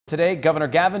Today, Governor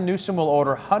Gavin Newsom will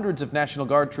order hundreds of National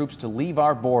Guard troops to leave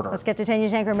our border. Let's get to 10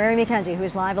 News anchor Mary McKenzie, who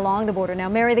is live along the border. Now,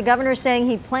 Mary, the governor is saying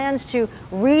he plans to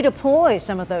redeploy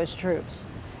some of those troops.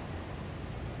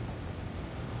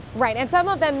 Right, and some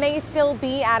of them may still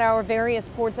be at our various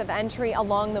ports of entry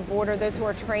along the border, those who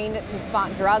are trained to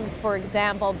spot drugs, for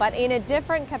example, but in a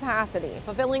different capacity,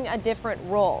 fulfilling a different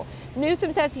role.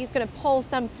 Newsom says he's going to pull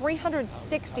some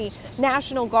 360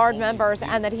 National Guard members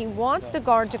and that he wants the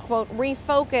Guard to, quote,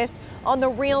 refocus on the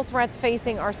real threats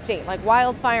facing our state, like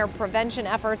wildfire prevention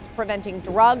efforts, preventing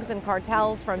drugs and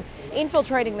cartels from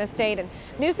infiltrating the state. And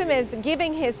Newsom is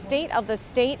giving his State of the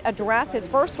State address, his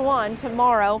first one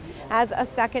tomorrow, as a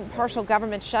second partial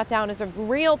government shutdown is a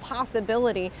real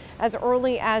possibility as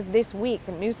early as this week.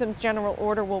 Newsom's general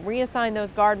order will reassign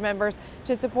those Guard members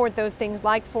to support those things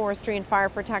like forestry and fire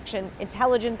protection,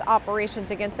 intelligence operations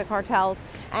against the cartels,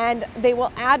 and they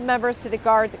will add members to the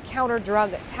Guard's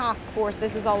counter-drug task force.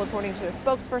 This is all according to a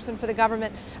spokesperson for the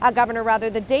governor.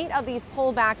 The date of these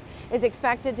pullbacks is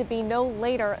expected to be no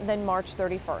later than March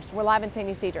 31st. We're live in San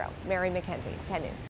Ysidro. Mary McKenzie, 10 News.